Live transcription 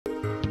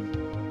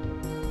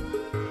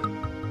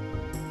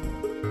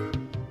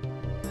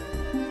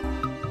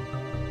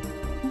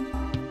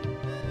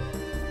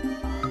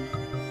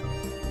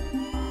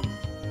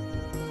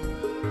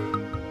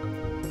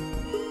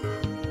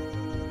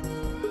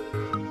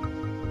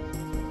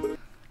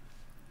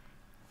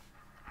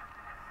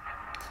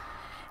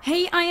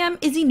Hey, I am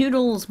Izzy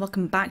Noodles.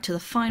 Welcome back to the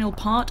final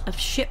part of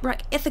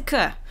Shipwreck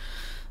Ithaca.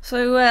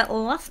 So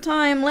last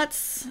time,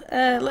 let's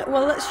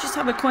just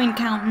have a coin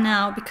count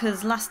now,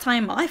 because last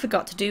time I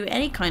forgot to do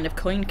any kind of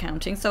coin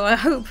counting. So I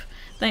hope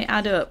they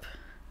add up.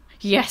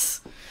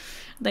 Yes,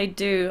 they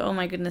do. Oh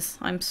my goodness,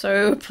 I'm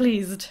so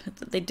pleased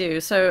that they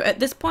do. So at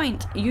this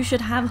point, you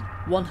should have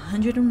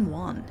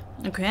 101.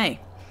 Okay.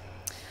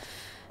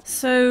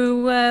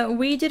 So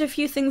we did a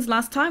few things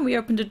last time. We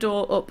opened a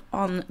door up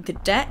on the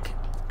deck.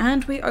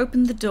 And we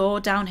opened the door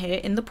down here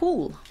in the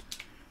pool.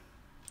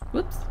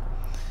 Whoops.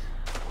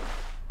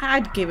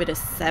 I'd give it a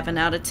 7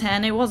 out of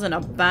 10. It wasn't a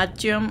bad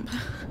jump.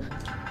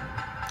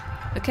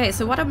 Okay,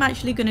 so what I'm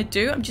actually going to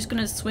do, I'm just going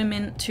to swim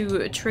in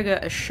to trigger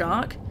a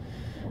shark.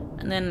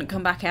 And then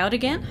come back out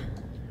again.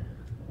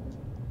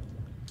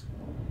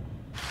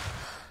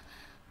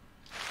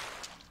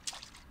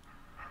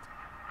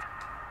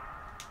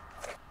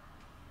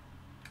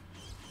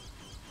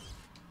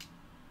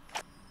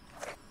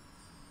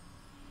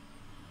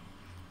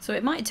 So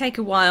it might take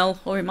a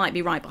while, or it might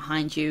be right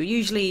behind you.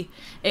 Usually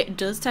it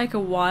does take a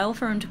while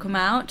for him to come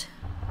out.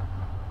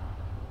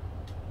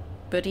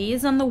 But he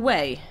is on the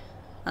way.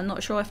 I'm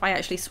not sure if I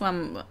actually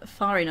swam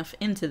far enough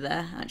into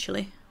there,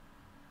 actually.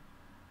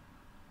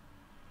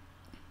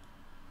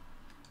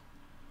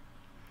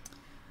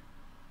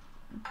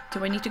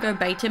 Do I need to go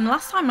bait him?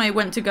 Last time I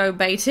went to go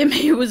bait him,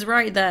 he was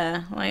right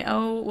there. Like,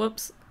 oh,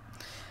 whoops.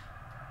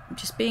 I'm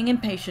just being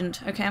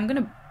impatient. Okay, I'm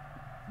gonna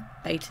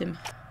bait him.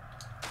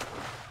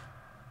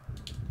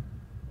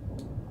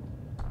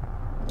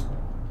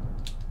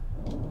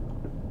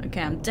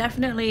 Okay, I'm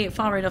definitely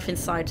far enough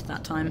inside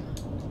that time.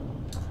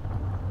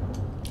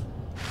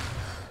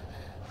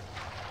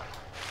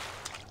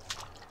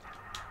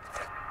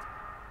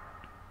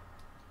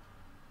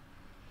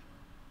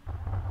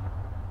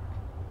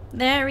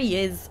 There he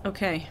is.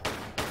 Okay.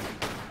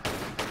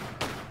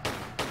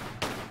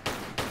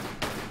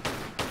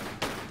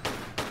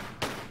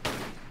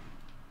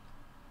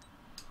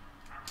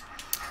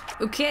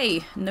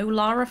 Okay, no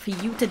Lara for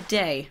you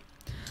today.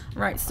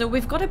 Right, so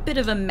we've got a bit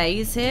of a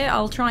maze here.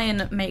 I'll try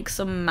and make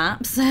some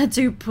maps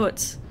to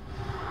put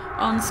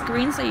on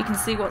screen so you can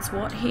see what's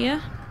what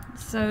here.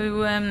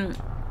 So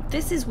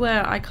this is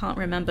where I can't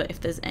remember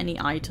if there's any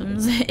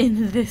items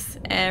in this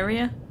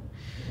area.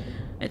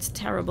 It's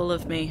terrible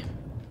of me.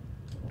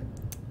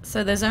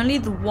 So there's only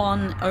the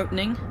one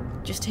opening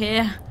just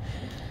here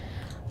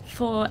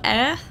for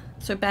air,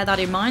 so bear that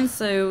in mind.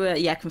 So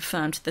yeah,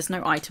 confirmed, there's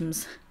no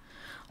items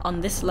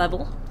on this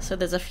level. So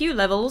there's a few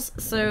levels,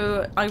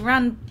 so I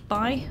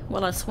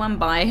swam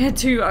by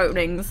 2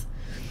 openings.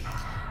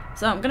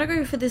 So I'm gonna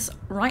go for this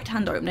right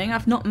hand opening.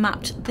 I've not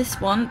mapped this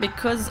one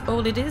because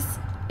all it is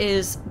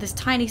this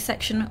tiny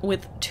section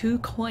with 2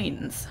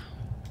 coins.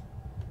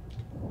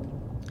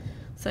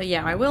 So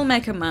yeah, I will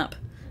make a map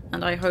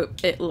and I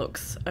hope it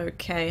looks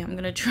okay. I'm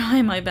gonna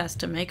try my best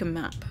to make a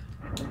map.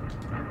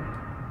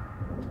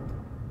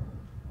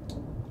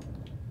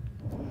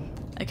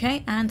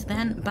 Okay, and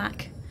then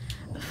back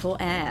for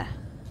air.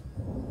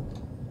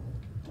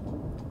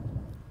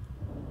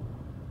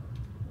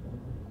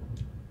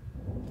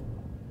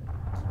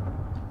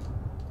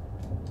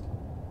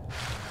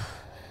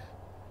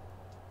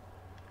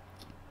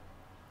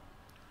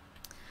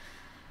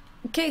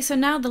 Okay, so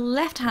now the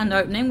left hand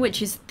opening,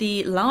 which is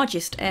the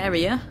largest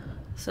area,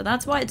 so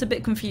that's why it's a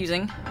bit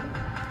confusing.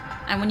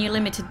 And when you're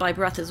limited by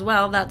breath as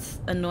well, that's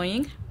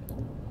annoying.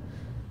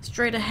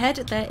 Straight ahead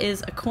there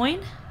is a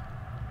coin.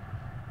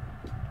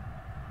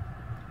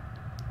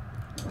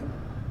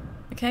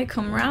 Okay,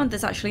 come round.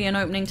 There's actually an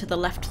opening to the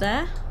left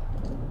there.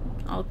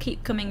 I'll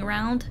keep coming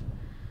around.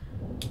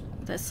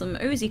 There's some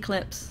Uzi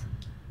Clips.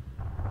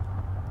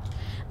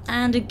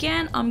 And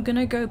again, I'm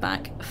gonna go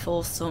back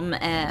for some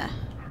air.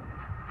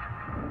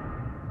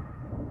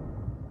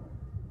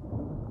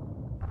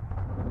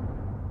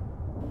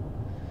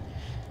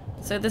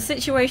 So the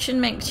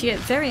situation makes you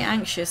very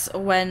anxious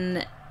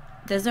when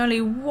there's only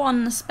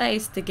one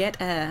space to get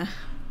air.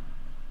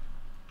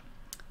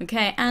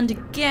 Okay, and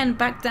again,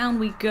 back down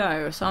we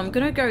go. So I'm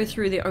gonna go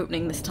through the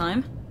opening this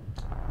time.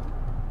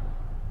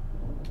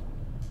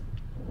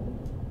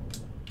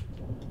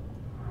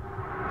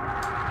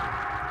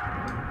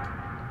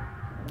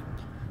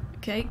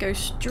 Okay, go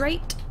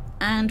straight,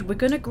 and we're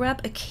gonna grab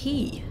a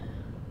key.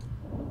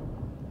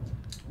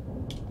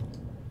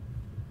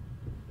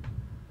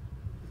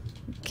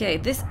 Okay,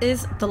 this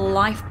is the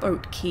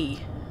Lifeboat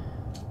Key.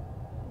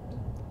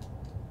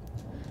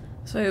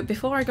 So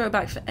before I go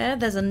back for air,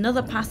 there's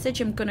another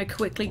passage. I'm going to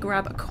quickly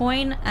grab a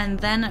coin and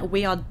then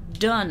we are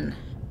done.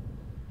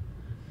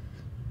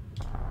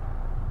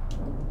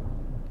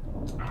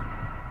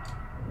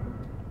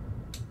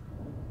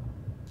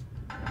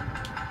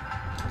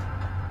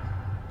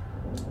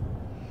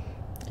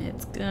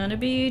 It's gonna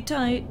be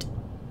tight.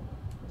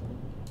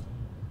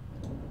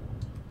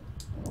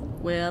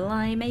 Will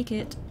I make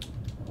it?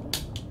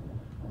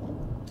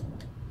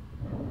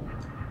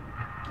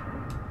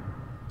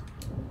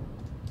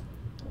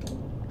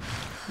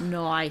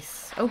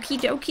 Nice. Okie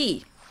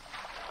dokie.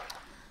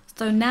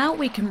 So now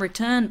we can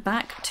return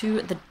back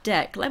to the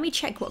deck. Let me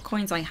check what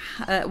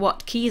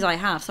what keys I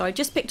have. So I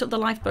just picked up the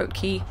lifeboat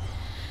key,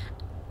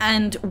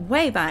 and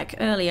way back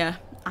earlier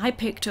I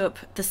picked up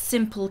the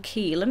simple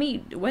key.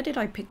 Where did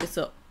I pick this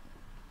up?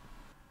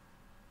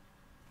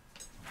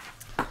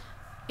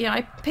 Yeah,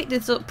 I picked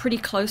this up pretty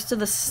close to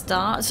the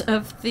start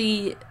of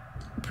the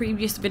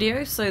previous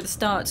video, so the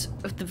start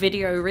of the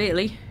video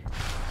really.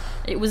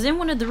 It was in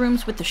one of the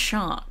rooms with the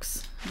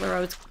sharks, where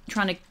I was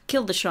trying to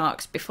kill the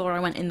sharks before I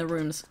went in the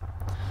rooms.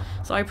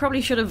 So I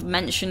probably should have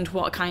mentioned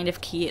what kind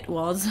of key it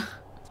was.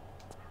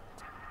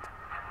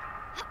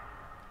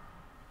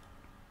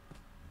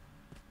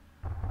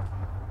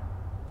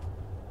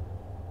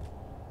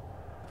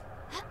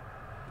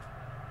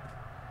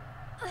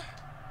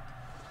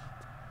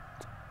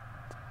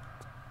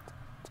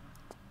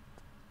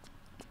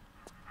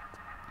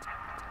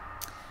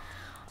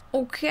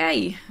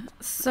 Okay,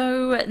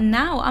 so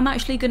now I'm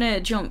actually gonna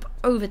jump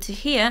over to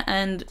here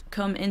and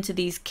come into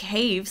these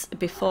caves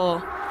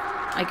before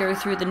I go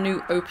through the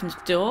new opened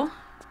door.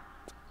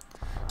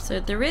 So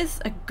there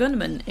is a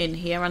gunman in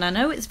here, and I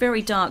know it's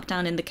very dark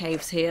down in the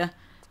caves here,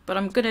 but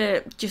I'm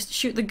gonna just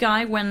shoot the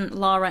guy when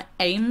Lara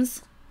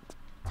aims.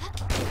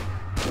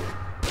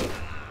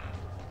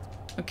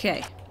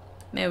 Okay,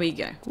 there we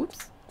go.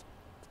 Whoops.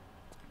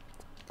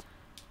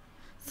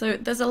 So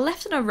there's a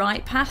left and a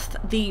right path.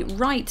 The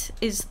right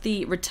is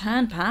the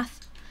return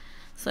path.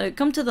 So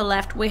come to the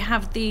left, we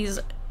have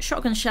these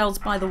shotgun shells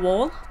by the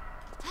wall.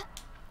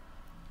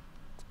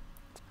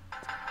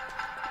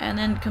 And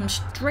then come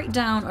straight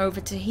down over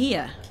to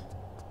here.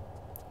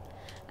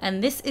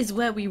 And this is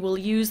where we will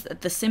use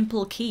the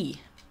simple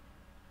key.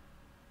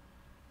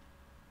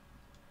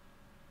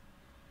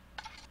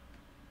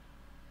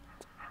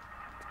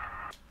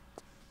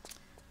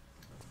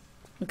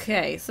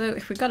 Okay, so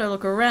if we have a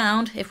look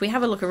around,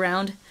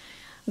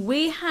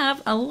 we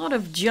have a lot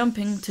of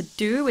jumping to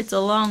do. It's a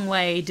long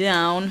way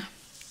down.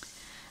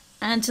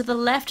 And to the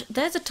left,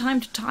 there's a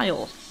timed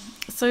tile.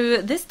 So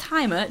this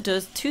timer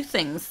does two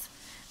things.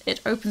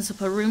 It opens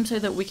up a room so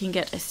that we can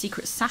get a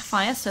secret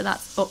sapphire, so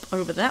that's up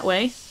over that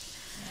way.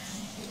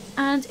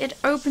 And it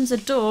opens a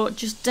door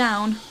just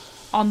down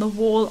on the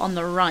wall on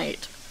the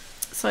right.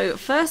 So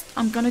first,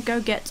 I'm gonna go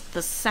get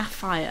the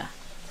sapphire.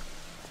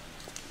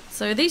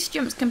 So these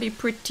jumps can be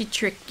pretty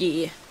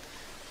tricky,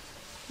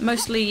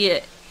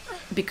 mostly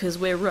because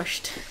we're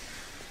rushed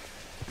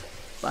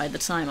by the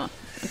timer.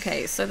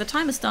 Okay, so the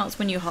timer starts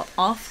when you hop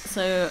off,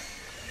 so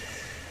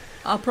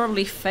I'll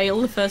probably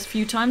fail the first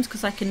few times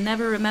because I can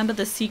never remember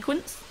the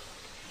sequence.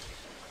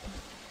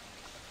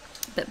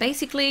 But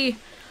basically,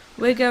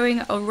 we're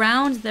going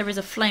around. There is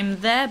a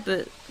flame there,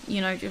 but you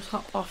know, just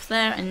hop off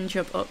there and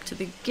jump up to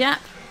the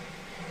gap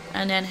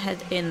and then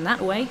head in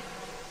that way.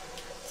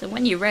 So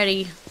when you're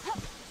ready,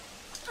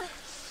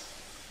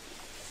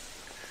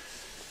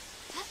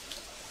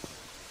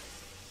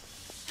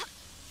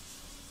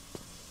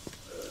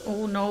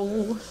 oh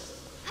no.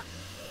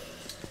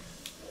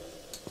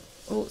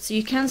 Oh, so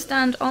you can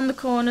stand on the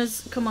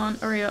corners. Come on,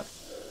 hurry up.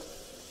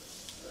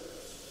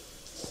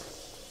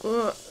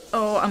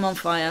 Oh, I'm on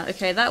fire.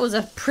 Okay, that was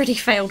a pretty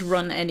failed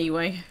run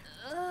anyway.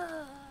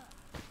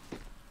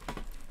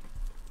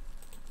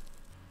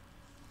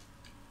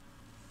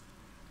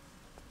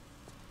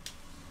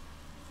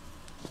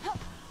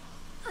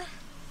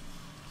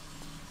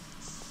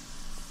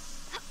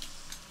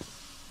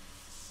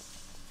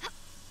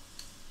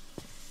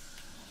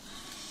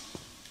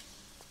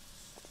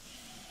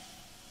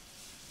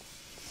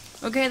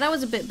 Okay, that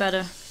was a bit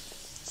better.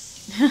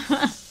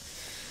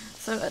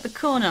 So at the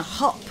corner,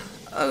 hop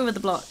over the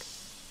block.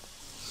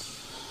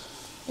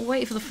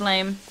 Wait for the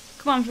flame.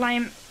 Come on,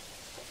 flame.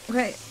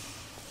 Okay.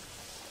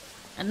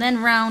 And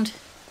then round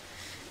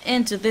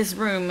into this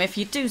room. If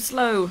you're too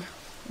slow,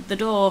 the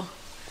door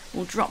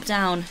will drop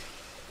down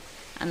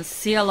and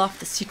seal off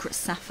the secret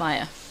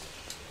sapphire.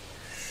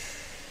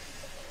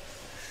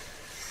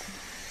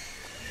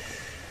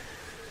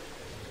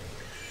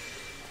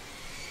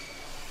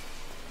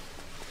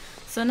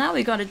 So now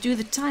we gotta do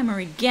the timer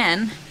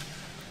again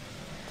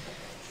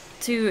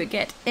to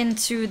get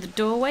into the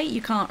doorway.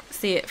 You can't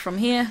see it from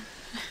here.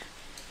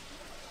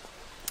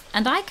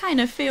 And I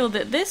kind of feel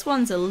that this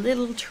one's a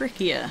little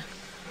trickier.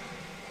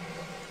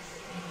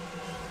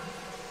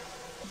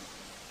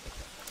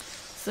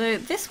 So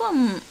this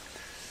one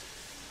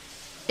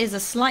is a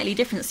slightly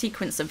different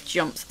sequence of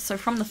jumps. So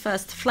from the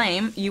first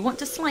flame, you want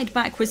to slide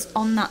backwards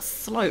on that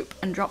slope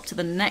and drop to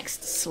the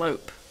next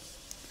slope.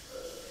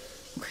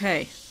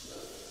 Okay.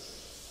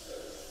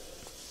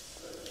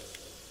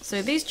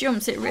 So these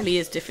jumps, it really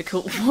is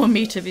difficult for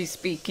me to be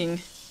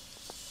speaking.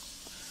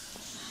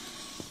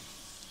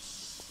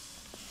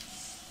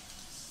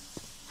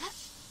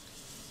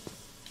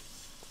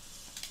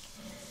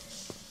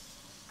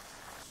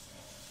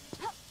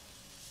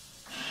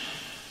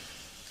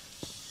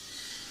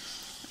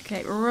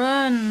 Okay,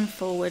 run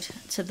forward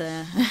to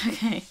there.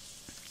 Okay.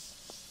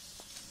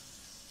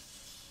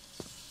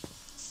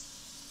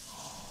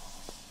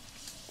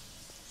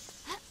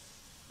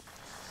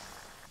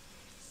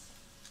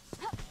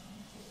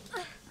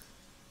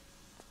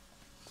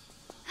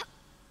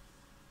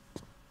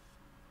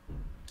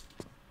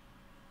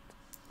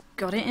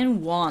 Got it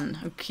in one.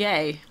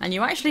 Okay. And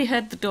you actually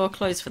heard the door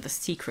close for the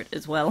secret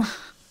as well.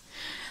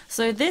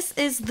 So this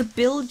is the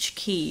Bilge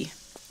Key.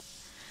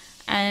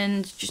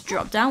 And just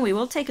drop down. We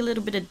will take a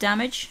little bit of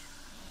damage.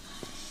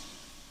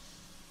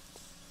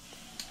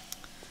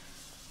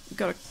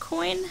 Got a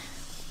coin.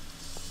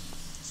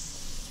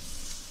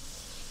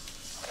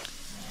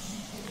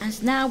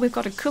 And now we've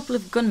got a couple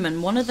of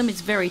gunmen. One of them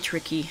is very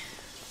tricky.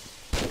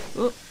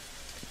 Oh.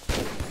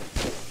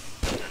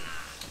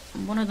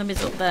 One of them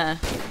is up there.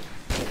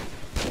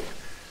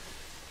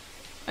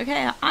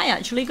 Okay, I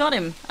actually got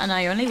him, and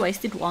I only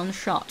wasted one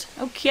shot.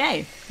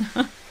 Okay.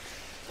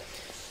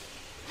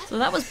 So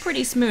that was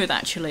pretty smooth,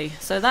 actually.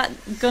 So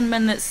that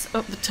gunman that's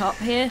up the top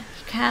here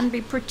can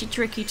be pretty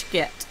tricky to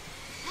get.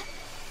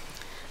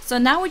 So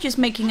now we're just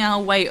making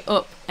our way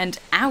up and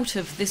out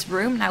of this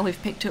room. Now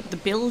we've picked up the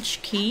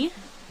Bilge Key.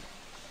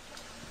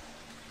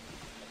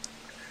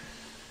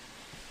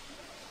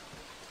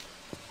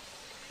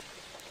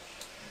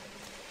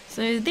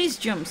 So these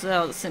jumps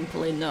are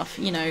simple enough,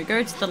 you know,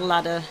 go to the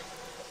ladder,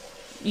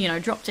 you know,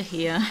 drop to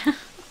here.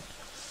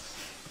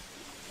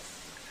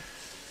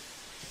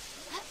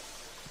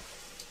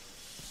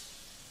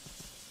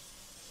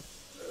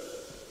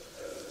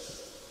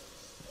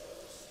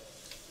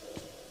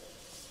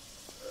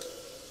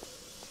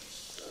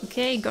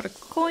 Okay, got a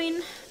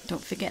coin,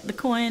 don't forget the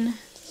coin.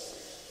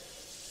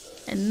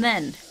 And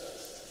then,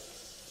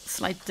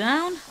 slide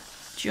down,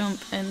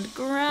 jump and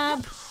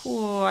grab.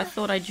 Oh, I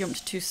thought I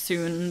jumped too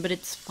soon, but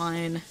it's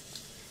fine.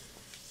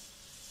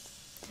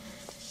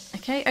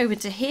 Okay, over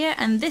to here,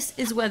 and this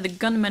is where the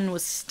gunman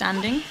was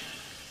standing.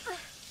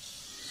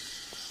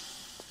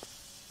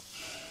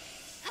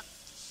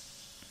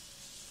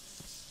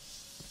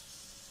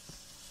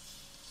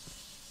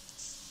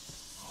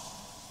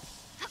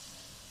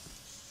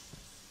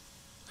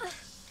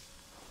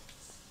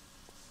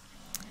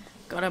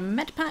 Got a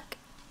medpack.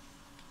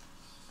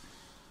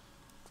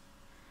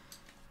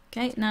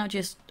 Okay, now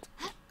just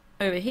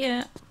over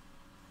here.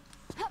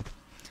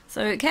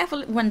 So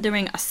careful when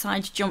doing a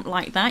side jump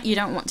like that. You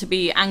don't want to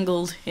be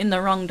angled in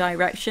the wrong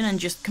direction and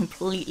just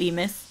completely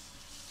miss.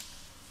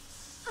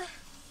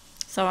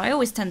 So I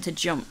always tend to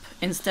jump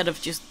instead of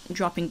just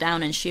dropping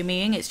down and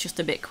shimmying. It's just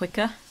a bit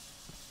quicker.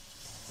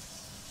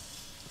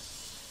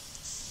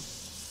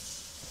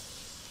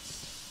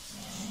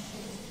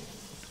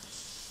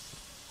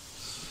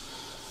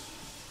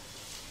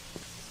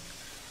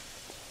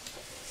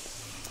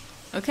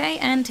 Okay,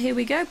 and here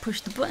we go,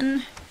 push the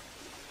button.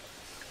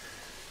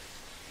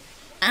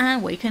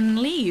 And we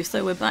can leave,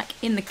 so we're back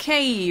in the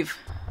cave.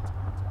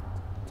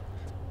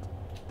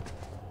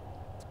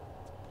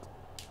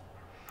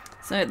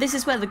 So this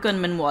is where the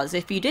gunman was.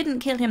 If you didn't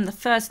kill him the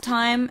first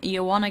time,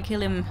 you want to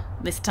kill him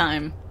this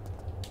time.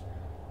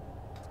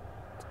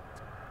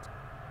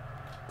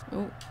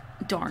 Oh,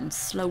 darn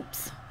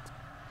slopes.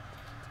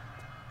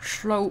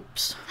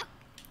 Slopes.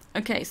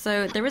 Okay,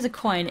 so there is a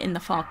coin in the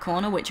far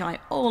corner, which I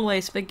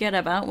always forget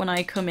about when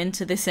I come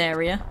into this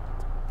area.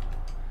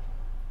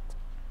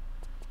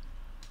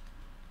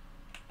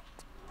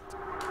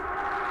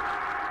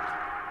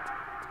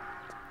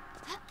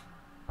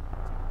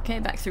 Okay,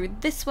 back through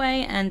this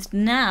way, and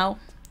now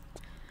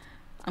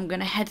I'm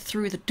gonna head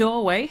through the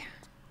doorway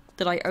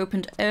that I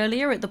opened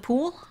earlier at the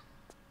pool.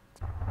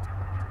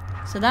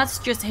 So that's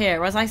just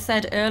here. As I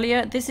said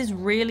earlier, this is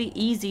really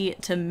easy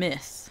to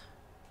miss.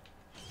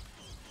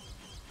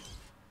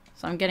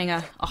 So I'm getting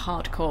a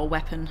hardcore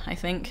weapon, I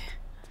think.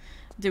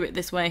 Do it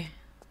this way.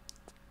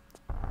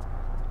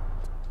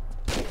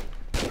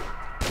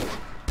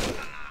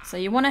 So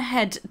you want to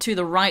head to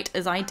the right,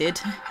 as I did,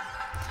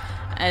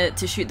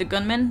 to shoot the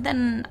gunman.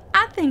 Then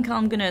I think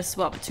I'm going to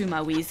swap to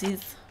my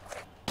Uzis.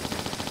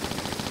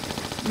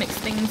 Mix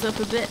things up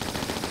a bit.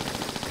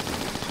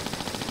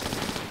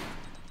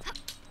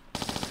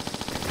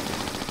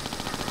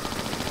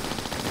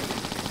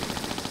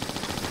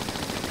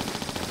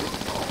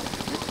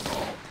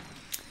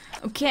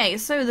 Okay,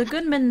 so the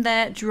gunman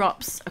there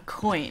drops a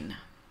coin.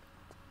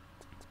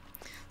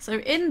 So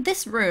in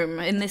this room,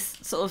 in this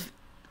sort of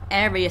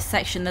area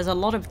section, there's a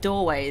lot of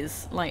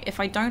doorways. Like, if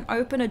I don't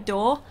open a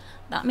door,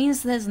 that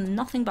means there's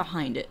nothing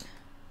behind it.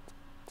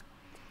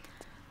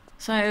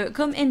 So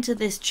come into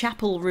this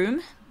chapel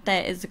room.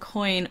 There is a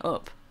coin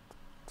up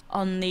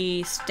on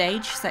the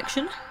stage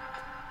section.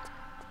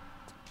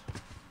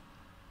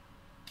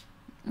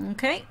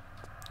 Okay.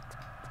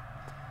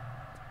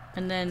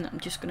 And then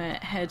I'm just gonna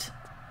head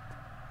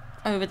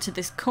over to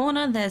this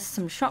corner. There's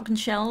some shotgun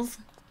shells.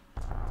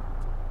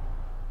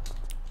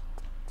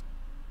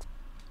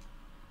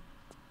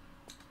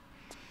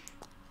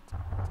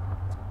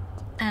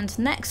 And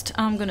next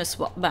I'm gonna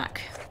swap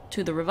back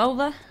to the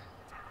revolver.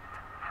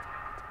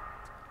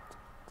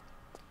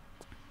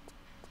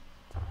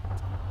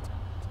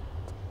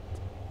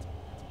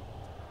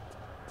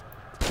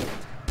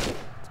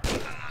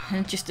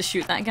 And just to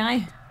shoot that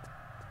guy.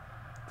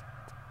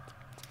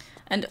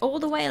 And all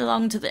the way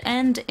along to the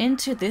end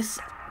into this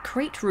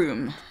crate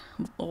room,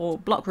 or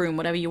block room,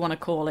 whatever you want to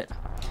call it.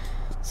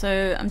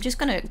 So I'm just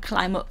going to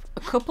climb up a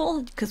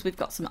couple because we've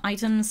got some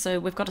items. So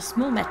we've got a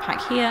small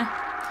medpack here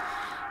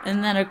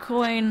and then a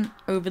coin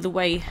over the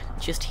way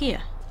just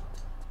here.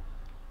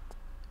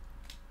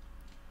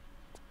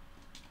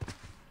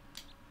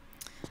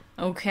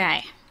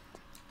 Okay.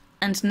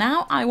 And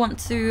now I want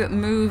to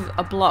move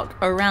a block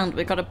around.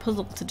 We've got a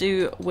puzzle to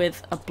do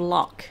with a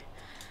block.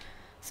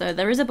 So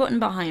there is a button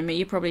behind me.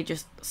 You probably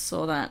just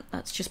saw that.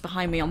 That's just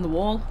behind me on the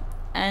wall.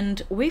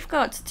 And we've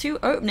got two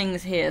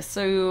openings here.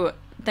 So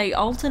they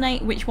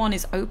alternate which one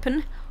is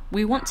open.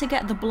 We want to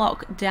get the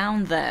block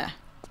down there.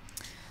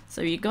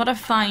 So you gotta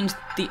find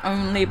the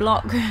only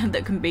block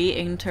that can be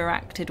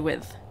interacted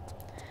with.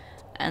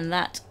 And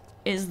that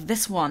is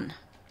this one.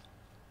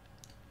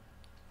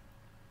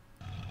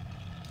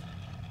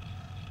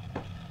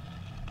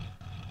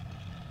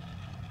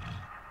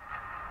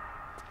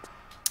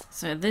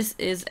 So this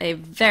is a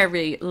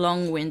very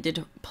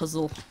long-winded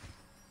puzzle.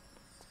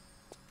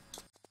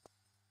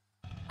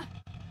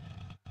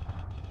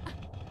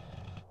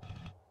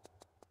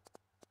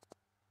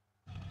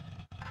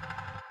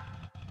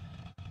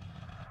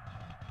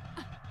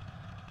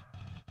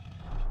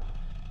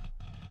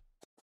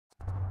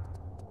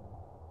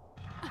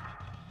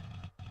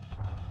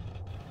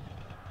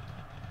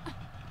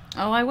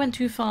 Oh, I went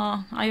too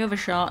far. I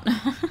overshot.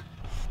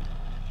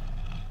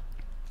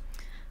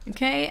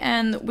 Okay,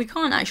 and we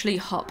can't actually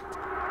hop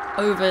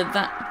over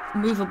that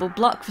movable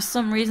block for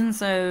some reason,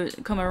 so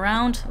come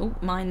around. Oh,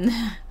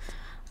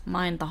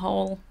 mind the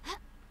hole.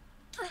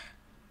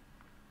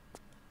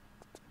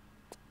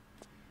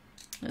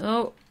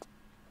 Oh.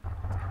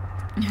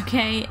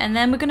 Okay, and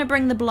then we're gonna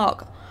bring the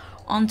block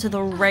onto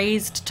the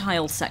raised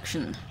tile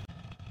section.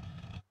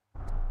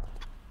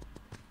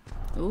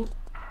 Oh.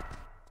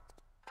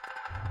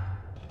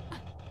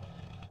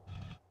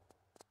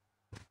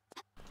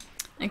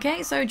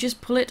 Okay, so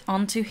just pull it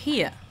onto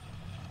here.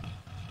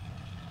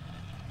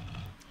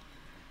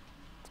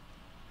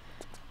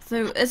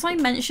 So as I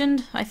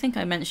mentioned, I think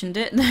I mentioned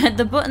it,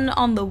 the button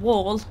on the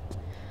wall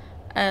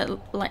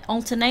like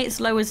alternates,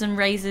 lowers and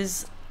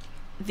raises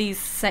these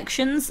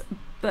sections,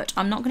 but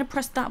I'm not going to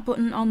press that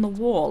button on the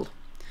wall.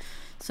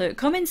 So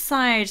come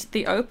inside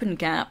the open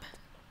gap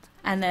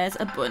and there's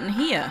a button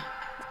here.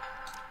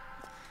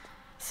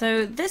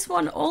 So this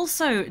one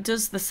also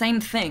does the same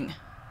thing.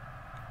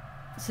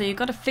 So you've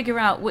got to figure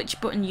out which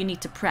button you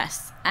need to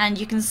press. And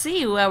you can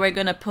see where we're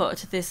going to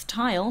put this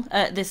tile,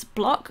 this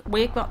block.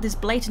 We've got this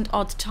blatant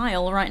odd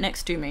tile right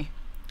next to me.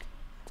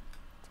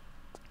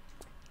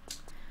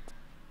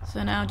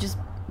 So now just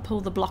pull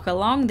the block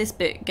along. This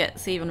bit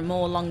gets even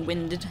more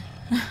long-winded.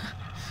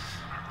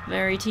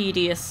 Very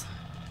tedious.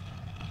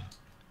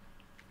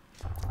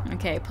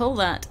 Okay, pull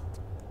that.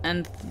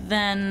 And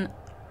then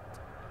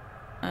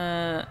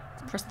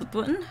press the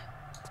button.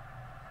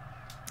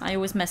 I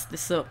always mess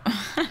this up.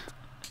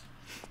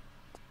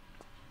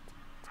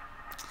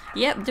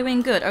 Yep,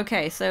 doing good.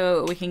 Okay,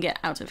 so we can get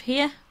out of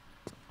here.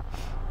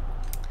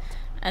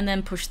 And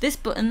then push this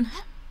button.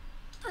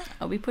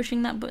 Are we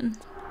pushing that button?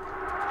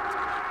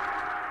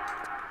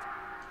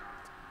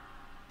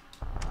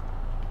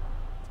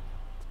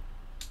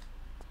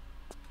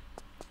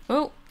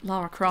 Oh,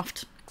 Lara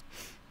Croft.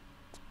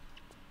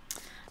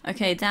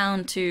 Okay,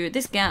 down to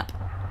this gap.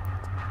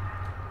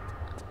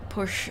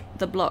 Push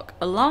the block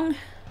along.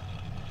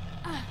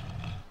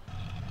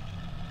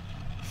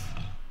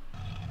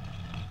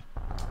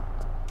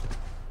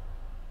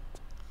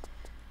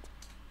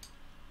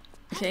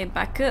 Okay,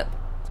 back up.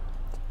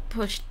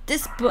 Push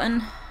this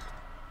button.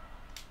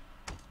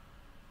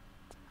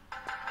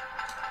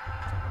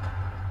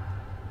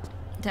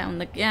 Down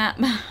the gap.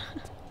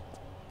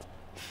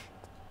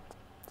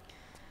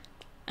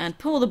 And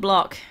pull the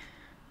block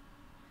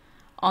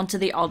onto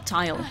the odd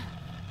tile.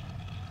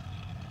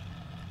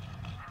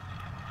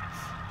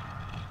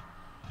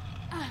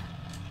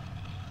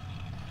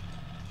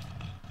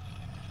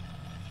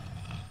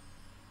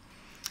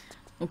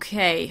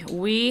 Okay,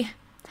 we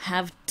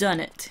have done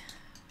it.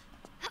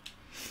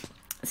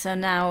 So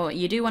now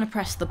you do want to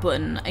press the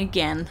button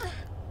again,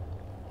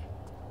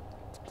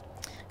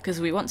 because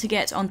we want to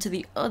get onto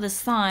the other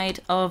side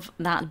of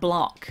that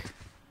block.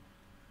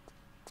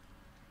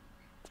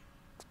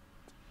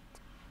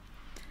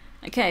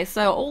 Okay,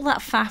 so all that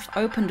faff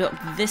opened up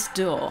this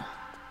door.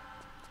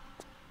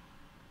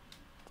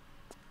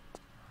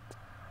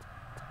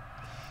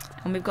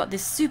 And we've got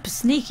this super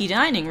sneaky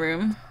dining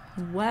room.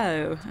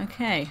 Whoa,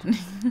 okay.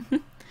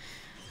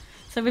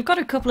 So we've got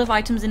a couple of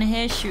items in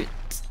here. Shoot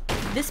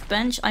this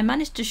bench. I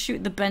managed to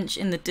shoot the bench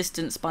in the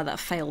distance by that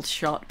failed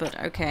shot, but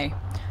okay.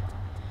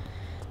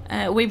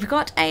 We've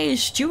got a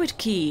Steward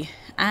Key,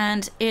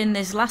 and in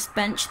this last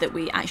bench that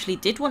we actually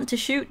did want to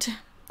shoot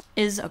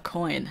is a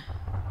coin.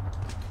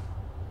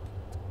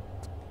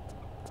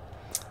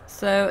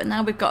 So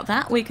now we've got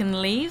that, we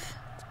can leave.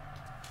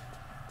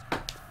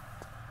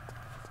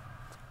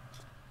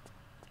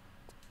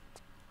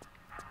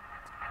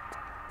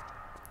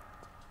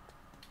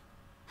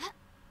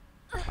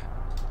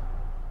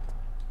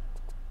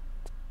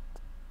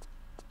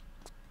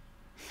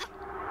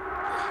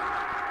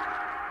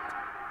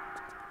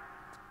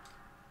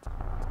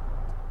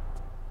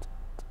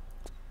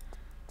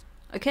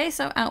 Okay,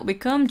 so out we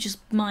come. Just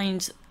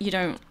mind you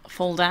don't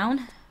fall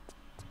down.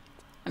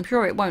 I'm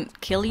sure it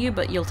won't kill you,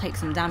 but you'll take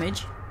some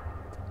damage.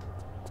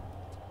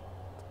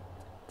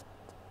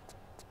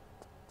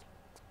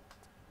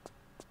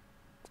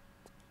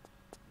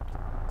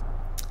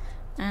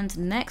 And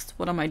next,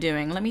 what am I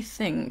doing? Let me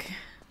think.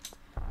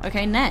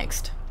 Okay,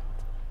 next.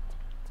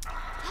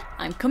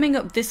 I'm coming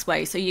up this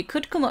way, so you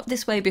could come up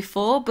this way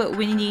before, but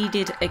we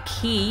needed a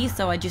key,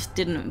 so I just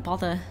didn't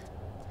bother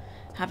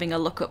having a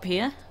look up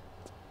here.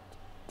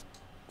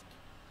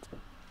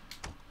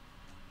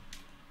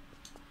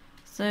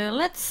 So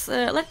let's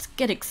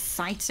get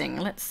exciting.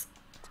 Let's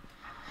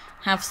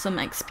have some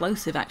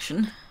explosive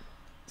action.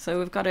 So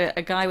we've got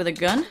a guy with a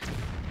gun.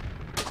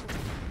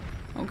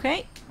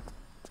 Okay.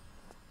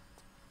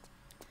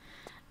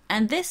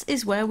 And this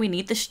is where we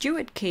need the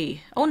Steward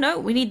Key. Oh no,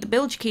 we need the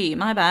Bilge Key,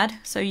 my bad.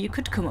 So you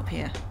could come up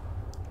here.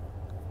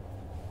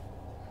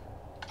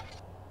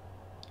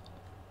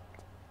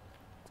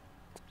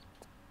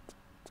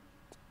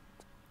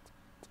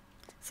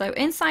 So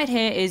inside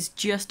here is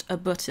just a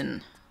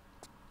button.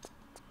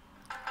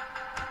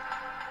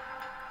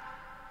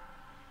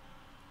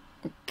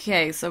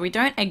 Okay, so we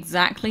don't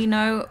exactly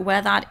know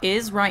where that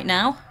is right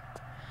now,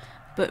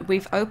 but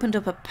we've opened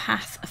up a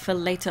path for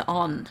later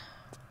on.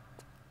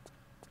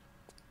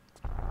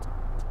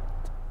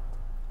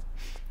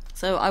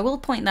 So I will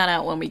point that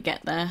out when we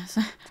get there.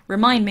 So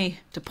remind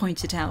me to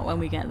point it out when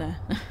we get there.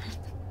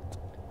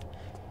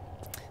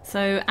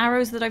 So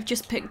arrows that I've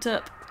just picked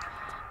up,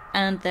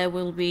 and there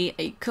will be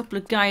a couple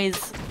of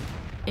guys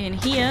in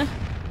here.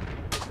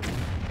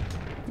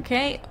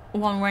 Okay,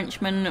 one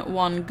wrenchman,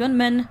 one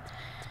gunman,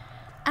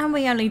 and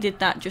we only did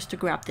that just to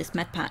grab this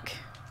medpack.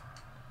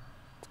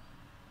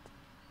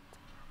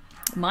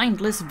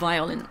 Mindless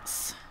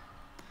violence.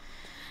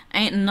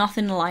 Ain't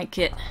nothing like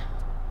it.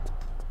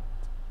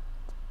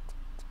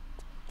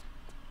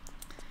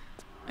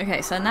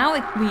 Okay, so now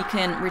we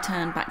can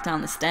return back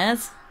down the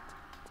stairs.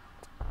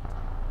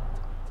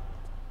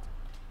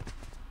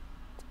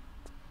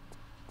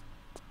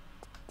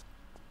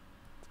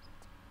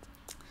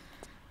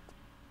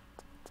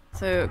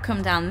 So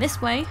come down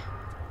this way,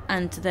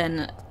 and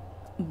then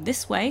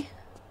this way.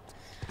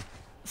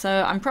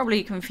 So I'm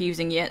probably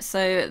confusing you.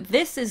 So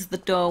this is the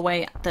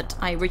doorway that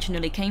I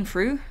originally came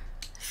through,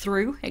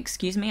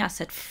 excuse me, I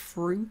said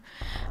through.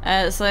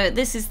 So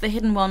this is the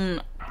hidden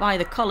one by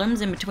the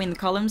columns, in between the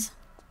columns.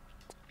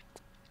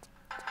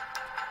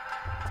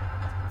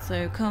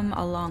 So come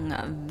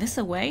along this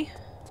way,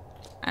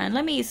 and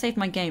let me save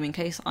my game in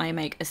case I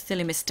make a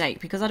silly mistake,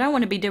 because I don't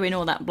want to be doing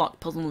all that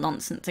block puzzle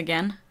nonsense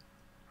again.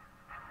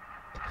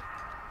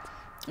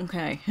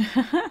 Okay.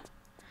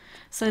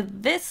 So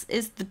this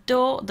is the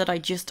door that I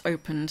just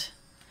opened.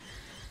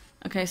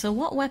 Okay, so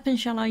what weapon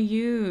shall I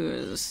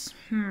use?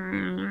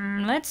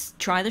 Let's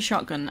try the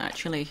shotgun,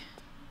 actually.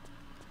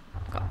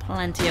 Got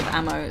plenty of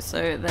ammo.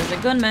 So there's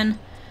a gunman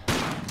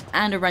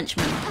and a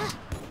wrenchman.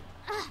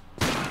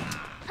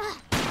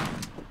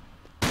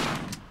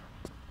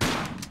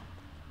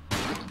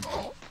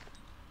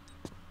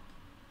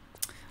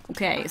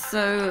 Okay,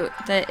 so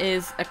there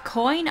is a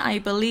coin. I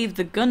believe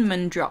the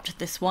gunman dropped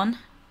this one.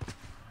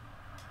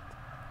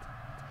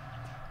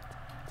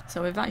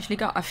 So we've actually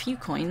got a few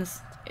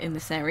coins in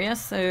this area.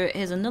 So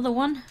here's another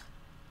one.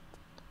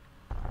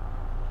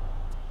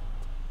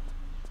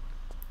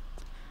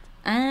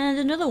 And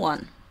another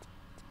one.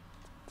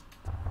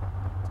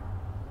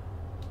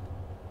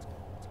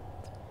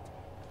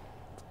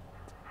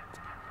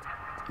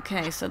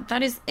 Okay, so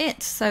that is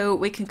it. So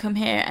we can come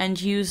here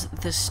and use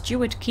the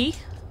Steward Key.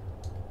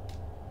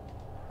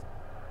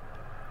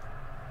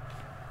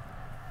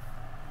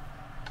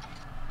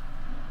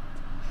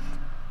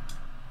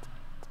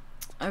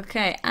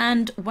 Okay,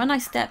 and when I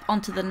step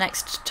onto the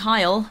next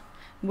tile,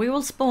 we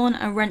will spawn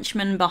a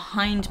wrenchman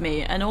behind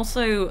me, and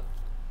also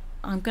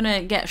I'm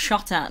gonna get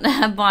shot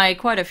at by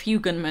quite a few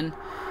gunmen.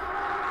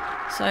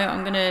 So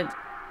I'm gonna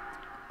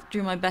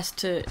do my best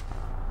to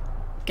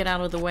get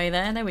out of the way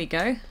there. There we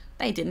go.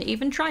 They didn't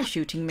even try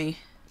shooting me.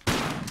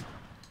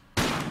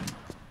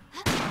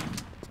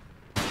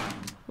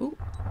 Ooh.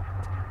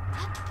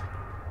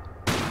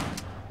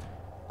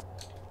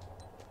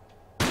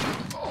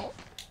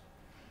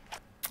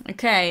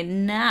 Okay,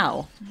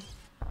 now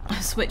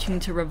switching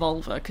to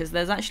revolver, because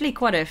there's actually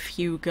quite a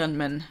few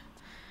gunmen.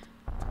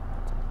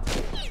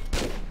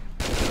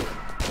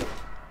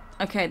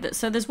 Okay,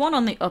 so there's one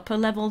on the upper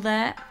level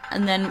there,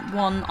 and then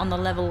one on the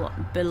level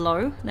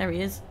below. There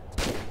he is.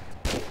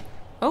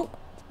 Oh,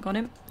 got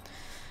him.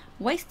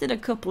 Wasted a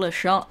couple of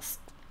shots.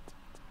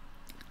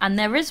 And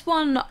there is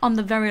one on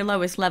the very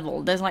lowest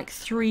level. There's like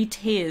 3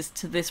 tiers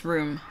to this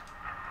room.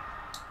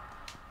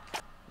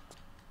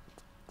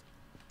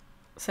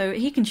 So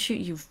he can shoot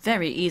you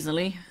very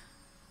easily,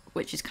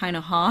 which is kind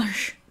of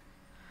harsh.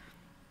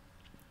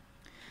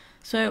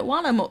 So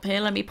while I'm up here,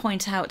 let me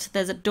point out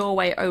there's a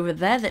doorway over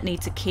there that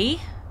needs a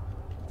key.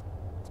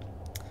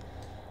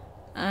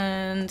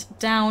 And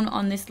down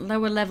on this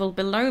lower level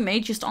below me,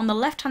 just on the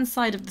left hand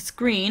side of the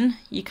screen,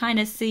 you kind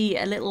of see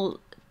a little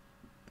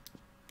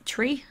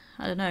tree.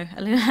 I don't know,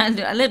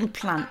 a little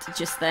plant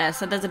just there.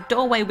 So there's a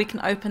doorway we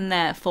can open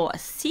there for a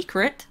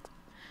secret.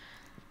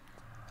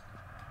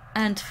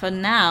 And for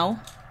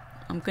now,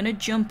 I'm going to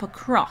jump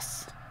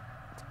across.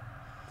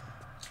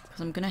 Because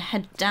I'm going to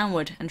head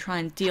downward and try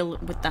and deal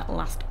with that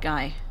last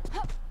guy.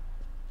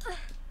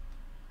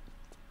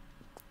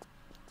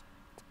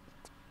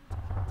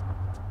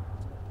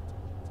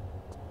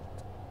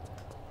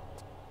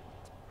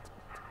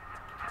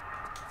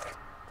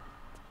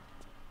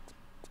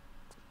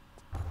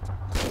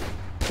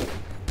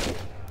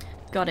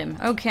 Got him.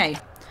 Okay.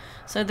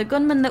 So the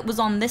gunman that was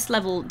on this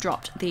level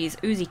dropped these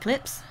Uzi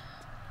Clips.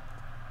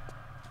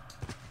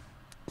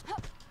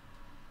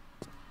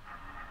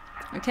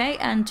 Okay,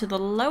 and to the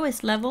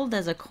lowest level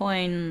there's a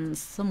coin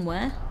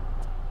somewhere.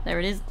 There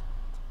it is.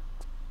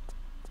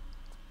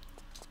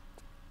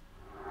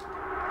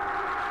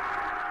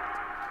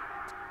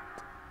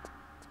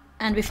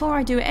 And before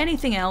I do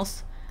anything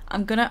else,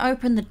 I'm gonna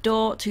open the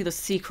door to the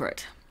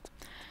secret.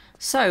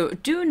 So,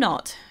 do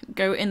not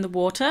go in the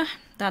water.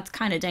 That's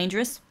kind of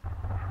dangerous.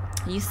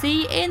 You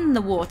see, in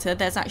the water,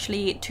 there's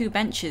actually 2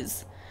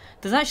 benches.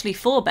 There's actually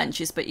 4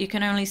 benches, but you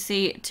can only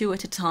see 2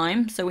 at a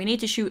time, so we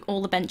need to shoot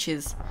all the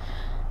benches.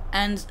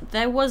 And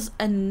there was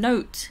a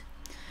note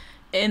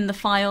in the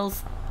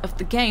files of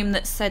the game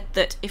that said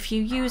that if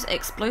you use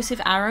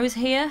explosive arrows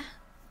here,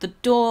 the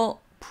door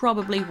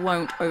probably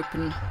won't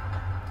open.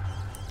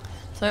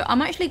 So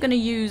I'm actually going to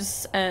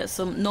use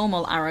some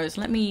normal arrows.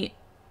 Let me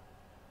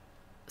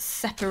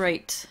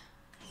separate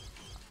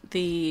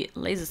the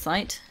laser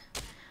sight,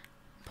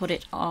 put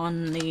it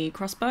on the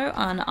crossbow,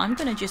 and I'm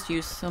gonna just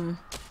use some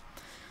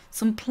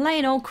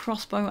plain old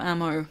crossbow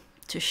ammo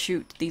to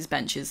shoot these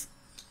benches.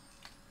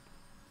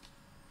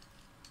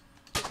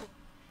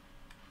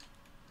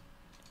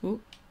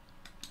 Ooh.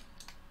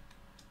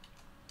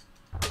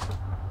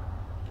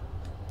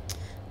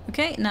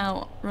 Okay,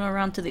 now run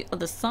around to the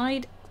other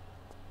side.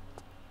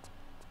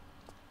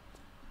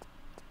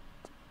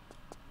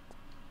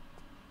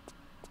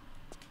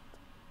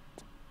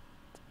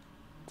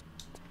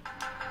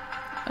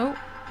 Oh,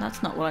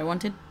 that's not what I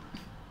wanted.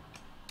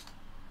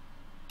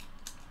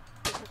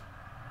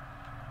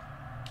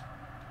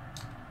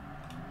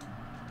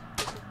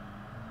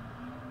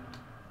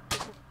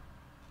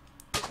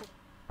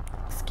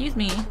 Excuse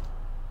me.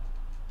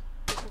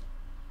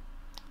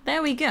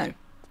 There we go.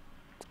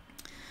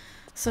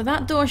 So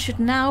that door should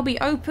now be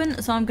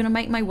open, so I'm going to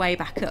make my way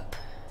back up.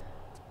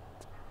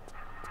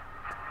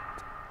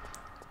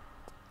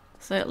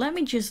 So let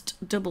me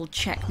just double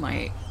check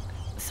my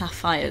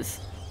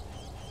sapphires.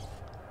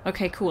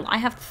 Okay, cool. I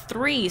have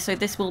 3, so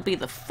this will be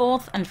the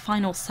 4th and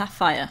final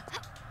sapphire.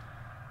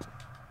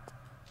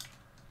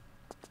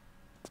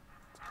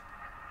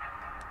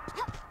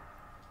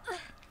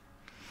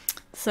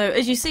 So,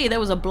 as you see, there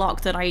was a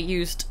block that I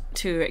used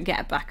to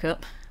get back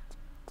up.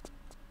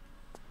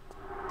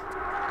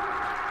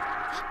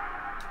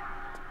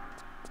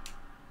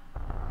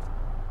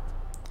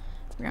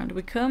 Round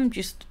we come.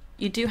 Just,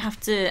 you do have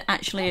to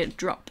actually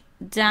drop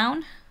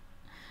down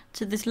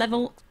to this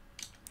level.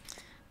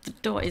 The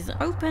door is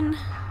open.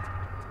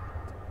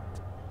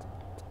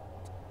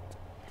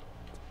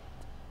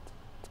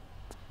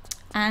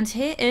 And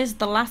here is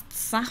the last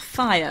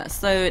sapphire.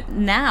 So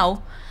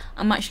now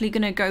I'm actually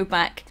going to go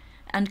back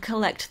and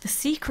collect the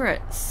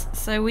secrets.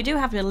 So we do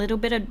have a little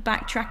bit of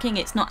backtracking.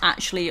 It's not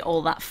actually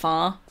all that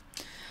far.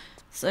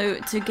 So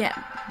to get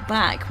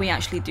back, we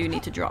actually do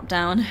need to drop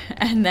down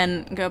and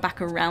then go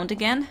back around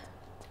again.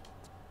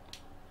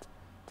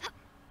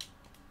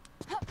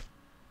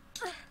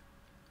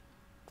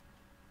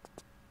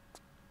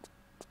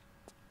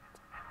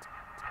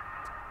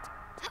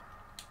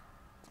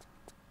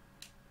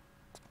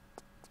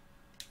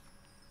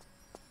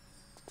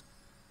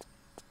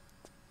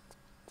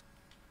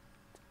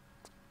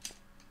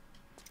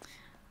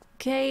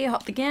 Okay,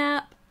 hop the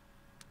gap.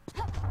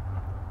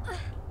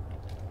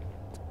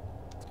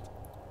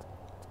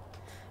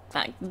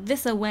 Back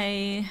this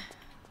away.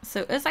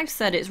 So as I've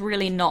said, it's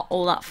really not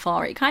all that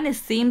far. It kind of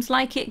seems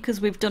like it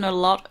because we've done a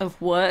lot of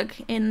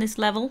work in this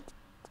level.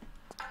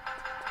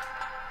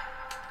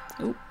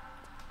 Ooh.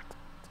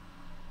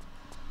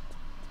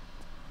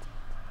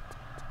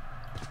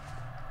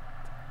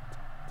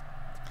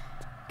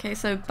 Okay,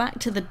 so back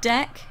to the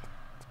deck.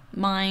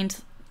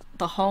 Mind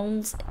the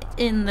holes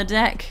in the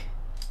deck.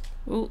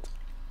 Ooh.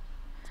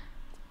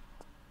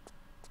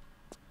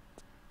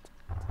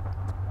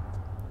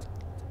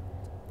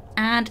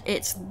 And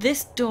it's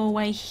this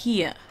doorway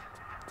here.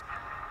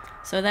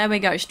 So there we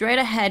go. Straight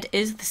ahead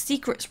is the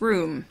secrets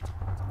room.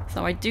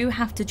 So I do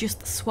have to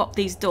just swap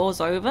these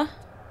doors over.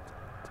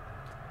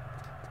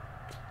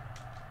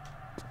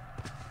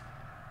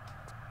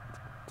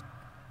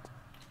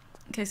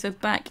 Okay, so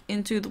back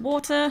into the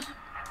water.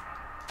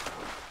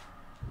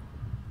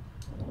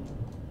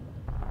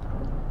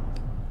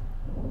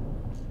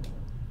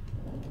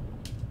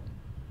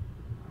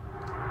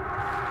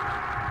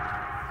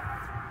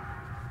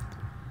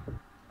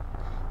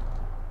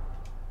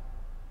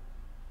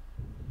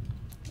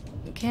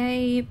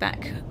 Okay,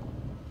 back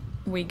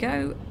we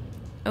go.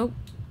 Oh.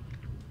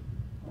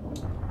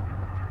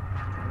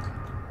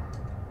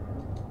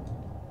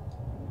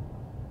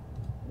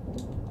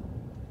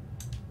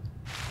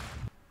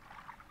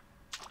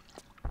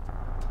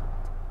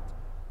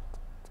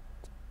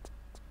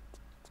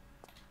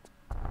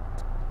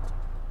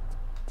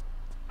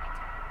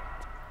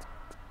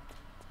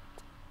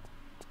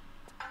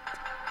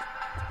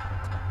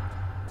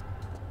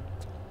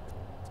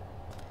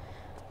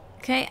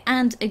 Okay,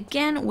 and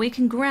again, we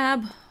can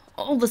grab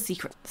all the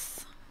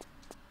secrets.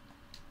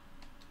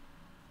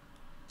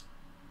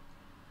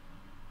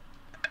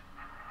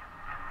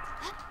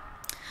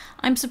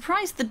 I'm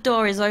surprised the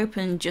door is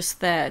open just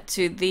there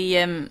to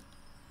the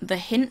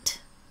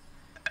hint,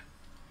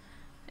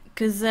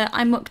 because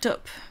I mucked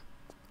up.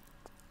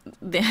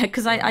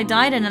 Because I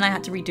died and then I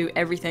had to redo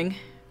everything,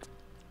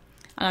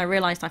 and I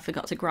realised I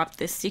forgot to grab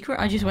this secret.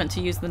 I just went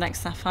to use the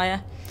next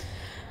sapphire.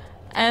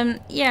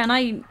 Yeah,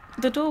 and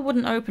the door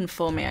wouldn't open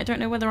for me. I don't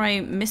know whether I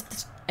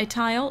missed a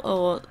tile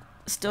or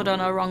stood on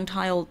a wrong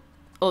tile,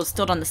 or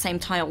stood on the same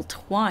tile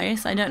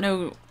twice. I don't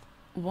know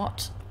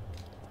what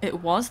it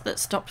was that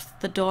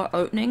stopped the door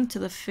opening to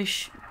the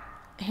fish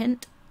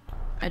hint.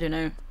 I don't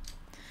know.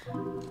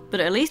 But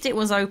at least it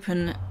was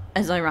open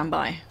as I ran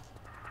by.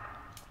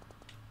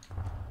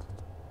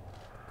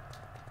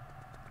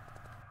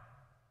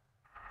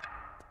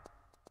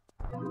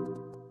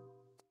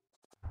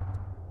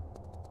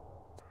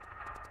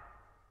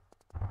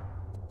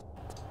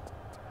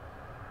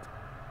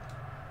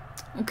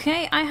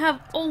 Okay, I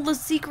have all the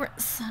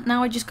secrets.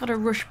 Now I just gotta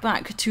rush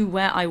back to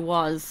where I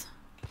was.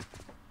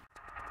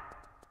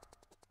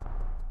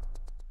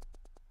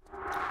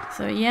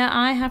 So yeah,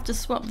 I have to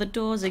swap the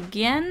doors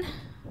again.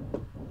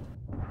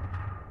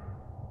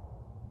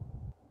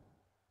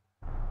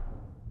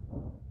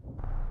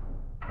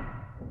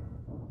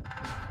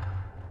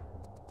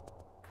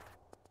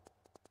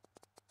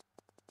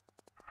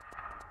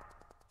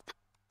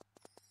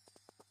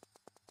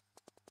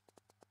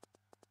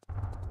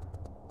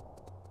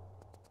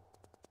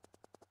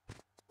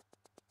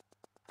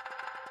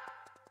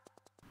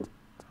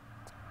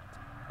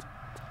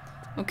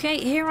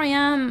 Okay, here I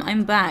am,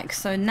 I'm back.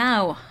 So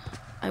now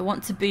I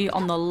want to be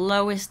on the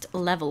lowest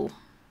level.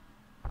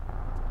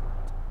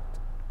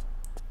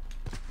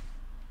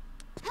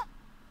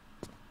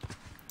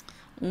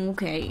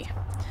 Okay,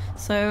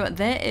 so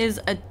there is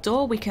a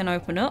door we can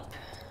open up.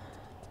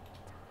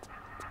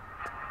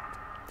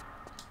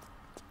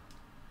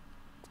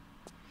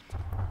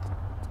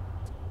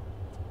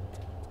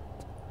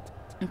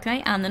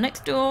 Okay, and the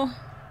next door.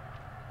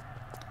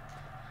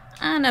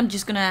 And I'm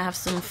just gonna have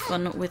some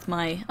fun with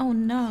my... Oh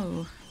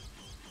no.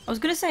 I was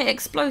gonna say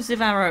explosive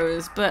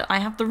arrows, but I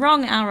have the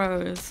wrong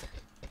arrows.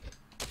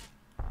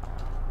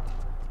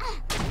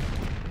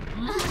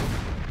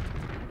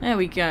 There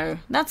we go.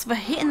 That's for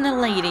hitting the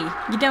lady.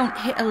 You don't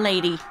hit a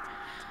lady.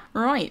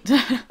 Right.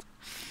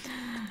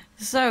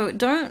 So,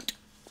 don't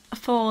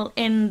fall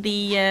in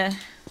the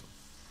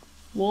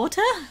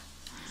water?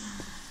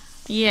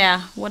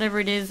 Yeah,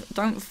 whatever it is,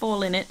 don't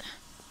fall in it.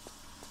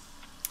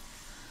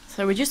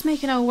 So we're just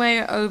making our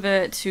way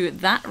over to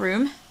that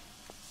room.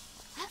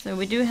 So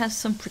we do have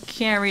some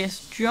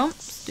precarious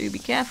jumps, do be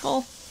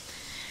careful.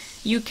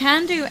 You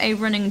can do a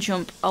running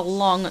jump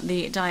along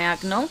the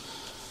diagonal.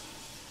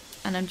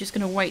 And I'm just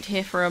going to wait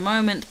here for a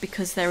moment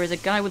because there is a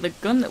guy with a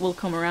gun that will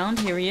come around.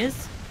 Here he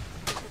is.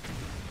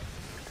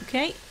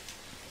 Okay.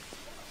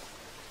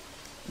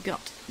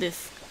 Got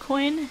this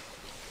coin.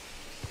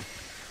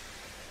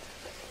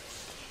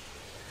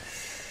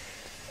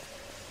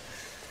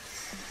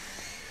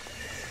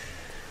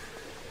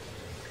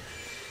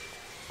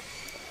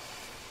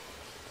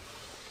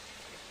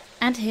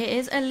 And here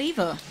is a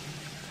lever.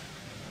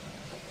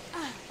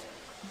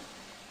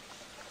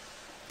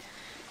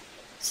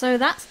 So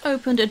that's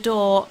opened a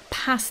door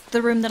past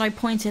the room that I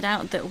pointed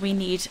out that we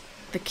need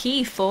the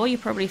key for. You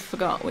probably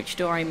forgot which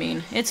door I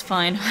mean. It's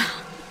fine.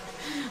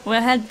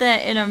 We'll head there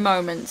in a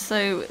moment.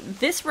 So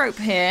this rope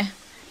here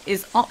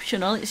is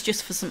optional. It's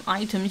just for some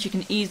items. You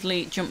can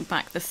easily jump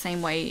back the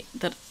same way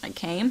that I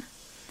came.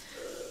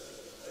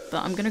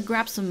 But I'm going to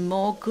grab some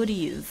more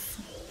goodies.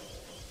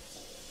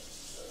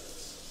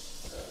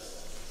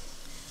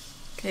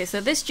 Okay,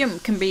 so this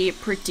jump can be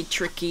pretty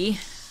tricky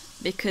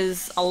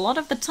because a lot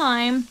of the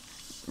time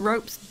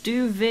ropes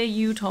do veer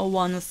you to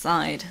one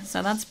side,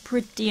 so that's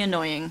pretty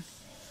annoying.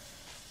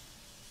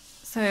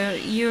 So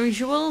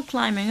usual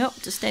climbing up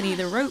to steady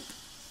the rope.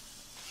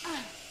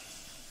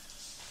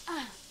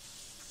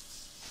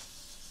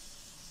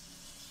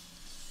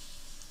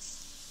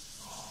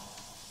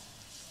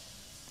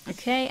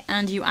 Okay,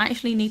 and you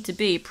actually need to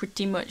be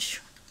pretty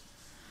much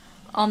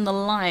on the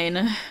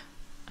line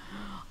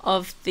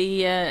of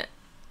the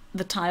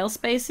tile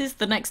spaces,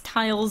 the next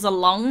tiles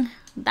along.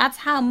 That's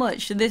how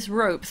much this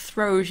rope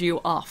throws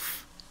you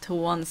off to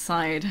one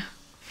side.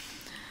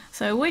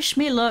 So wish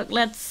me luck,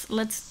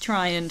 let's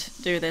try and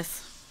do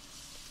this.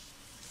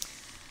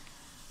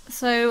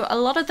 So a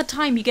lot of the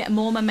time you get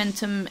more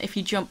momentum if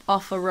you jump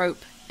off a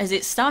rope as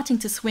it's starting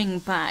to swing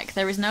back.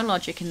 There is no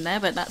logic in there,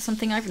 but that's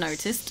something I've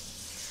noticed.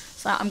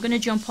 So I'm going to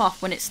jump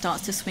off when it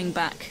starts to swing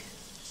back.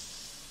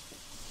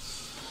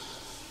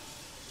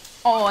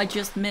 Oh, I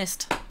just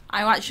missed.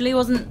 I actually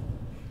wasn't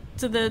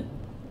to the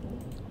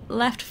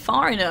left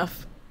far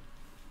enough.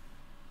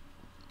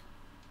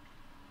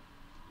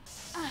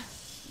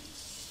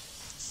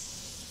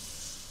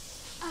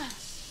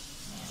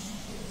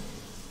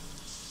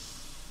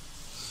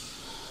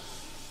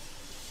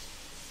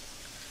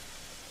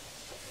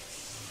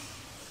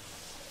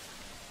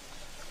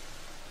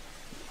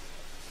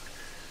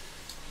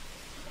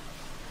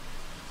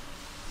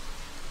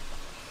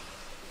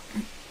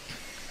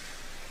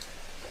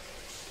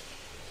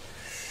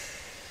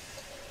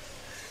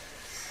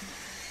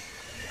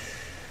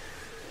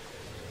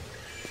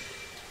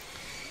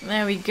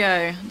 There we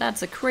go.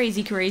 That's a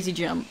crazy, crazy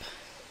jump.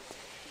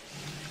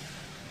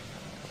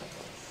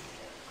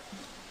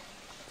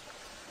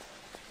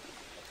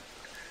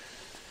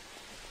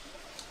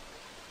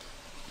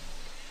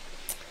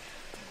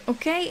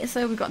 Okay,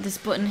 so we've got this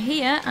button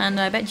here, and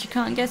I bet you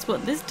can't guess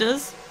what this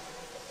does.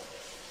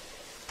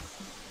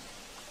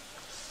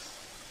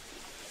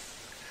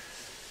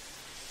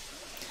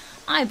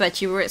 I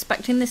bet you were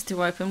expecting this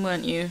to open,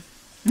 weren't you?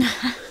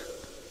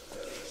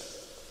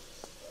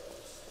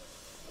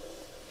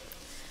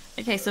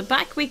 Okay, so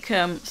back we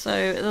come.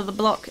 So the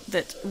block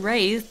that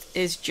raised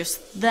is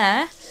just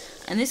there,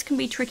 and this can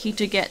be tricky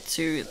to get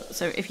to.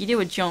 So if you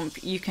do a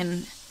jump, you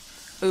can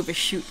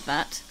overshoot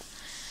that.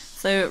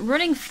 So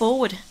running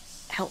forward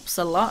helps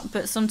a lot,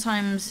 but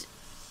sometimes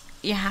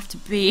you have to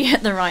be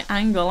at the right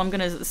angle. I'm going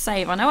to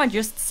save. I know I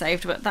just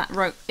saved, but that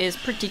rope is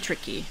pretty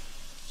tricky.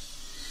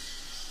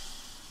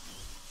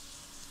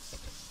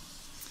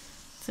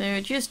 So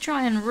just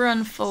try and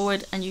run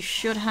forward, and you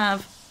should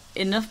have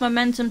enough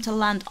momentum to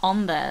land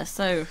on there.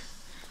 So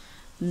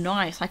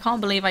nice. I can't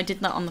believe I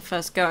did that on the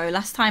first go.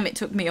 Last time it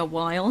took me a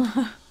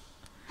while.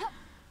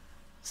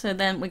 So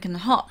then we can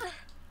hop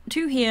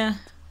to here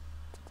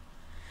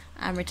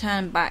and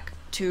return back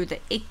to the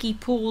icky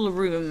pool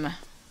room.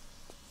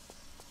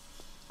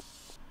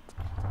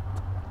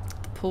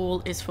 The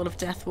pool is full of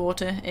death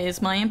water,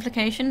 is my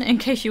implication, in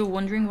case you were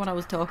wondering what I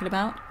was talking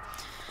about.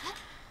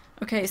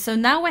 Okay, so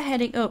now we're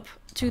heading up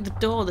to the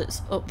door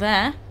that's up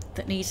there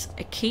that needs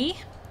a key.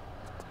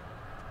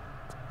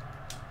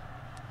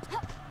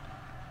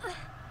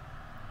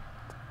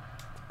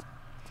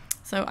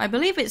 So I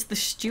believe it's the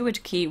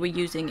Steward Key we're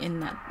using in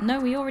that. No,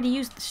 we already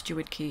used the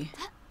Steward Key.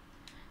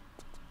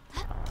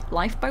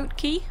 Lifeboat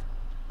Key.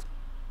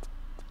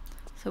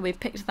 So we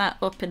picked that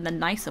up in the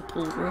nicer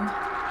pool room.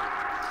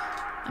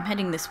 I'm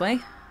heading this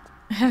way.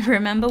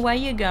 Remember where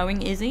you're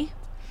going, Izzy.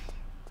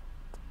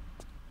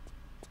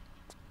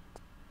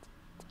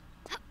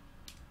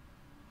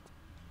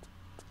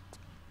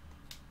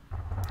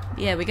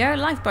 Here we go,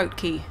 Lifeboat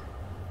Key.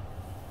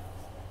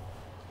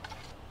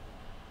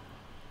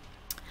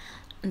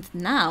 And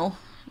now,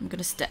 I'm going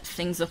to step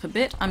things up a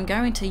bit. I'm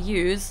going to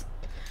use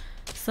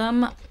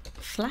some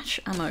flash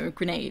ammo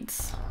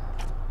grenades.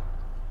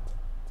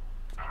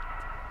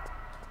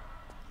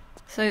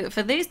 So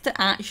for these to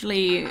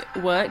actually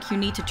work, you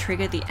need to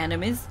trigger the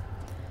enemies.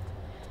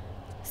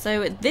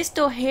 So this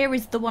door here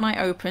is the one I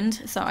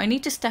opened, so I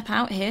need to step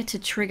out here to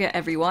trigger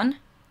everyone.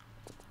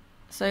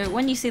 So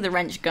when you see the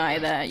wrench guy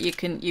there, you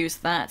can use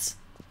that.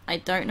 I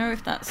don't know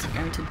if that's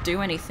going to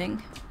do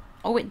anything.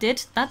 Oh, it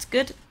did. That's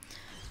good.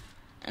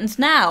 And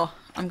now,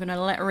 I'm going to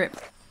let rip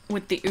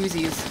with the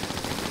Uzis.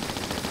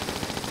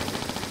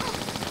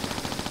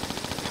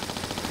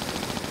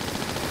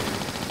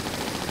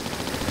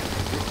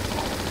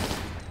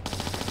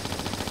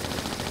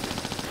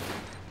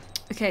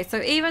 Okay,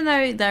 so even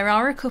though there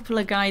are a couple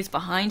of guys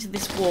behind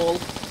this wall,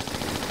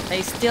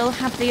 they still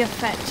have the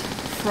effect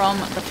from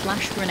the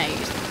flash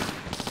grenade.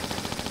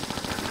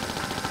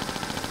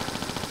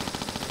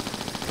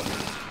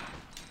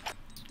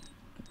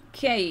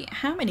 Okay,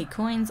 how many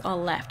coins are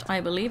left?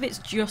 I believe it's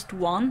just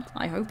one.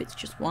 I hope it's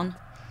just one.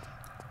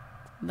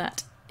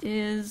 That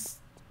is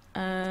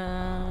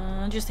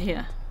just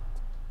here.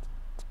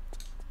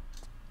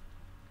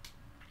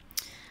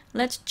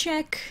 Let's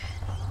check.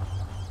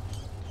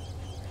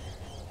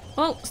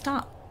 Oh,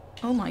 stop.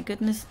 Oh my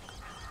goodness.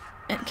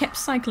 It kept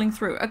cycling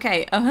through.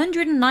 Okay,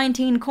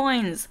 119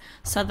 coins.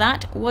 So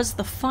that was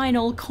the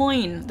final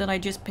coin that I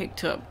just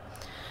picked up.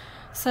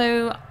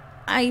 So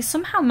I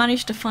somehow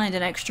managed to find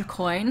an extra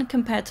coin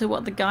compared to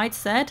what the guide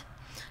said,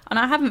 and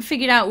I haven't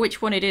figured out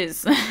which one it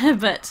is,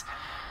 but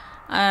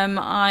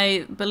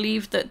I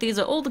believe that these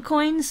are all the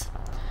coins.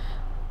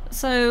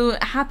 So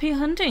happy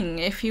hunting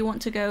if you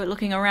want to go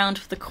looking around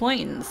for the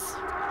coins.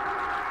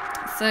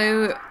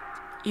 So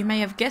you may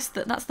have guessed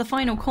that that's the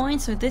final coin,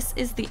 so this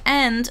is the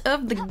end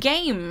of the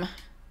game.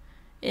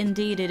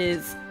 Indeed it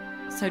is.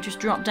 So just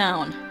drop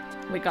down.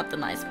 We got the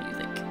nice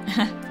music.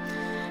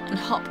 And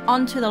hop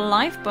onto the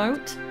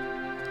lifeboat.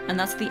 And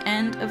that's the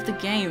end of the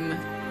game.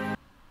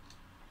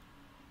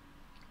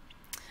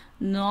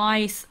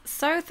 Nice.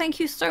 So thank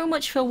you so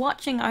much for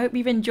watching. I hope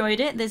you've enjoyed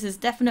it. This has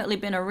definitely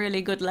been a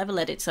really good level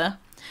editor.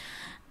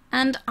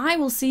 And I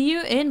will see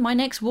you in my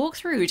next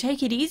walkthrough.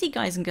 Take it easy,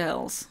 guys and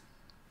girls.